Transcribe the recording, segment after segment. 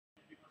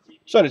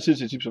Så er det tid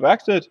til tips og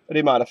værkstedet, og det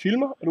er mig, der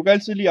filmer. Og du kan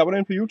altid lige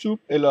abonnere på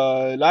YouTube,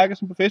 eller like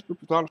os på Facebook,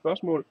 hvis du har nogle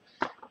spørgsmål.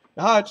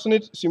 Jeg har sådan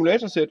et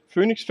simulatorsæt,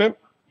 Phonex 5.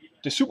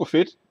 Det er super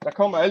fedt. Der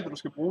kommer alt, hvad du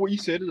skal bruge i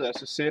sættet,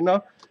 altså sender,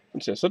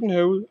 den ser sådan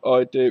her ud,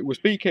 og et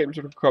USB-kabel,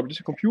 så du kan koble det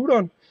til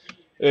computeren,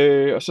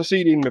 og så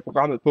CD'en med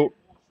programmet på.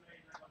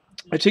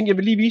 Jeg tænkte, jeg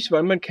vil lige vise,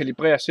 hvordan man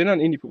kalibrerer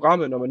senderen ind i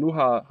programmet, når man nu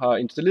har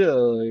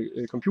installeret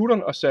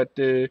computeren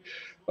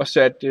og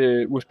sat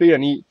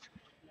USB'eren i.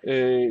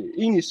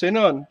 Egentlig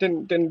senderen,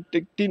 det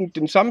er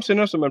den samme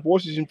sender, som man bruger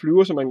til sin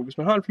flyver, så hvis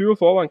man har en flyver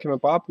forvejen, kan man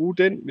bare bruge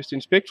den. Hvis det er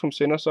en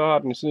spektrumsender, så har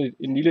den sådan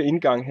en lille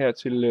indgang her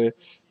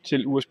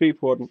til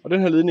USB-porten. Og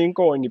den her ledning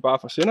indgår egentlig bare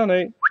fra senderen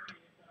af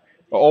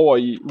og over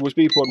i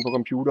USB-porten på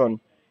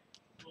computeren.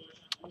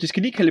 Det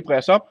skal lige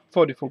kalibreres op,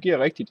 for at det fungerer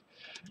rigtigt.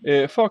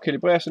 For at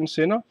kalibrere sådan en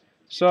sender,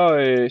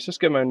 så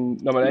skal man,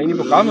 når man er inde i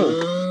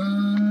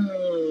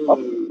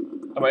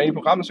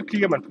programmet, så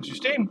klikker man på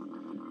system,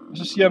 og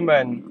så siger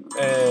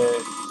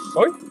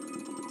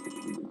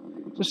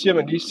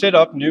man, lige set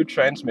up new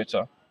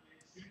transmitter.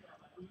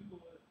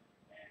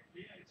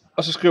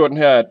 Og så skriver den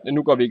her, at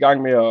nu går vi i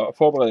gang med at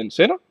forberede en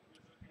sender.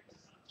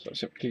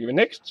 Så klikker vi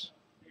next.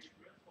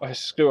 Og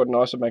så skriver den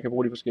også, at man kan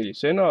bruge de forskellige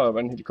sender, og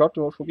hvordan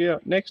helikoptermode fungerer.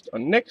 Next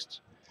og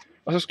next.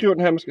 Og så skriver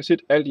den her, at man skal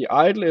sætte alt i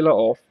idle eller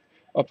off.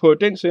 Og på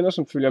den sender,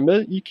 som følger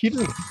med i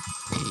kittet,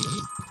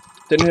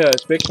 den her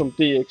Spectrum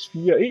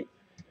DX4E,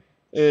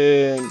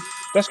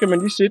 der skal man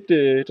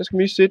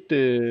lige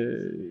sætte,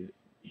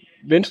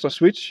 venstre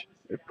switch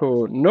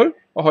på 0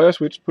 og højre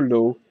switch på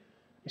low.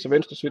 Altså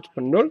venstre switch på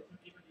 0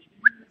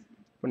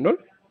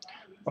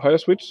 og højre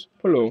switch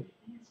på low.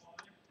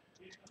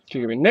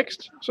 Klikker vi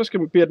next,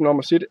 så bede den om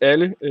at sætte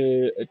alle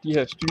de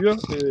her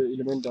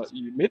styreelementer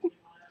i midten.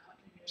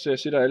 Så jeg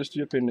sætter alle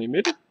styrepindene i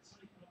midten.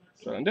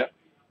 Sådan der.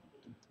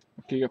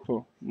 Og klikker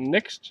på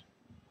next.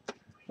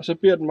 Og så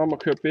beder den om at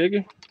køre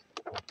begge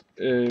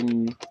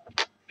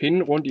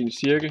pinde rundt i en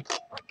cirkel.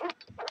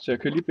 Så jeg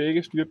kører lige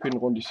begge styrepinde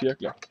rundt i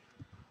cirkler.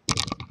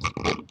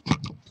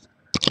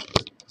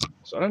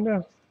 Sådan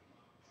der.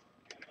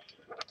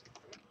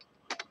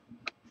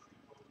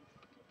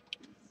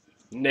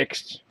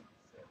 Next.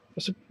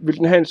 Og så vil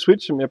den have en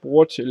switch, som jeg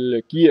bruger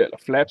til gear eller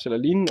flaps eller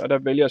lignende, og der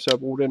vælger jeg så at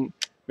bruge den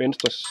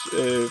venstre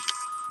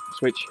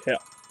switch her.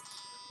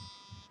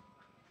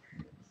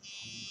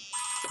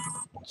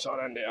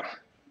 Sådan der.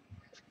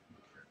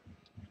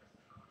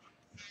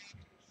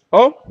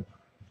 Og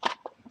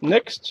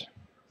next.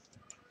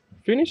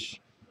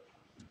 Finish.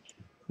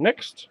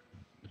 Next.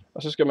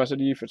 Og så skal man så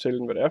lige fortælle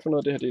den, hvad det er for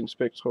noget. Det her det er en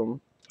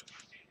Spectrum.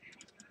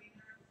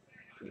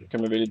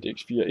 Kan man vælge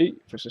DX4E,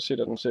 for så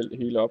sætter den selv det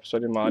hele op, så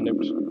er det meget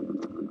nemt.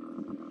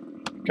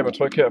 Kan man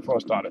trykke her for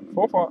at starte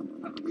forfra.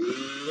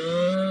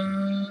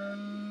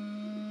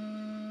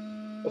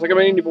 Og så kan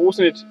man egentlig bruge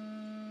sådan et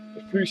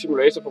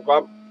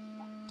flysimulatorprogram,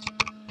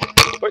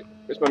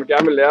 hvis man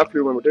gerne vil lære at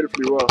flyve med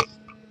modelflyvere.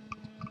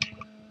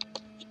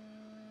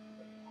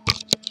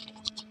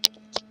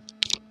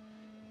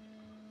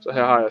 Så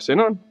her har jeg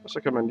senderen, og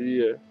så kan man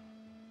lige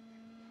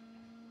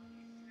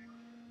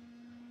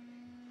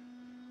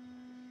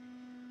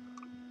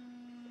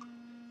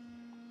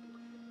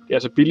det er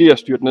altså billigere at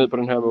styrte ned på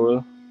den her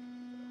måde.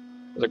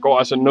 Altså det går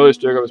altså noget i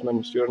stykker, hvis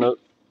man styrter ned.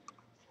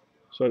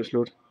 Så er det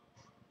slut.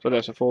 Så er det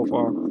altså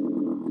forfra.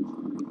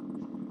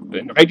 Det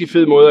er en rigtig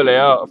fed måde at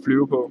lære at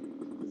flyve på.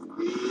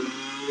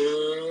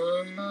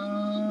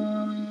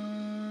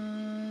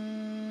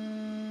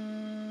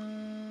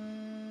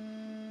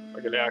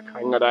 Man kan lære at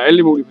krænge, og der er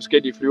alle mulige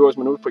forskellige flyver. Hvis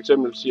man nu for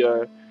eksempel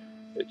siger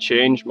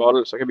change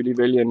model, så kan vi lige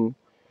vælge en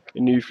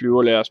ny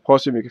flyver. Lad os prøve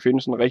at se, om vi kan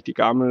finde sådan en rigtig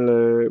gammel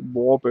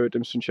Warbird.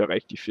 Dem synes jeg er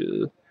rigtig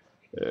fede.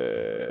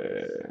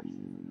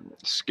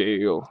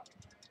 Scale.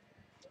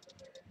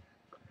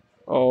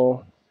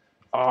 Og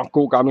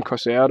god gammel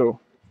Corsair.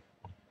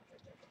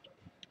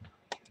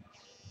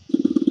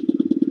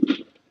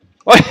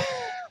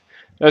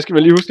 Der skal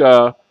man lige huske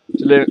at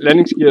tage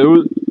landingsgearet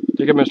ud.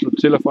 Det kan man slå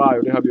til og fra,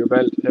 jo. Det har vi jo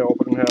valgt herovre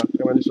på den her. Så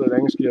kan man lige slå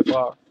landingsgearet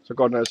fra, så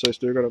går den altså i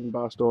stykker, når den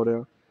bare står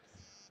der.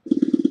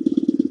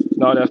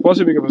 Nå, lad os prøve at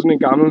se, om vi kan få sådan en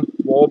gammel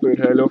Warbird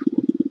her i luften.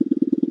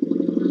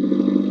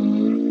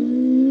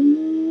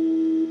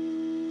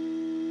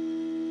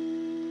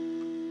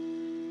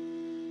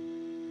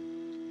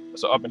 Og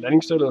så op med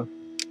landingsstillet.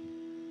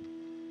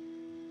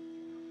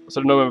 Og så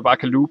er det noget, man bare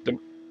kan loop den.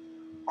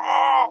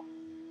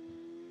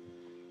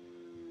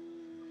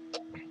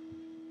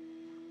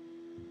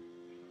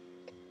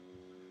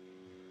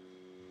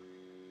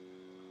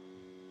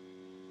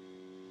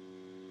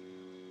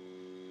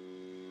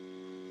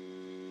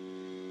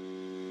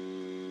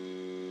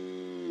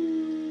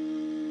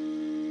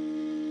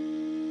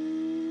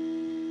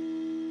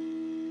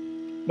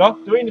 Nå,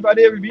 det var egentlig bare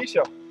det, jeg ville vise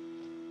jer.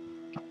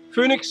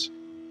 Phonex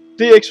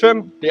DX5,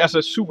 det er altså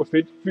et super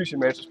fedt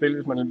flysimulatorspil.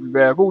 Hvis man vil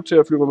være god til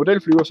at flyve med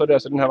modelflyver, så er det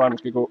altså den her vej, man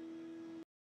skal gå.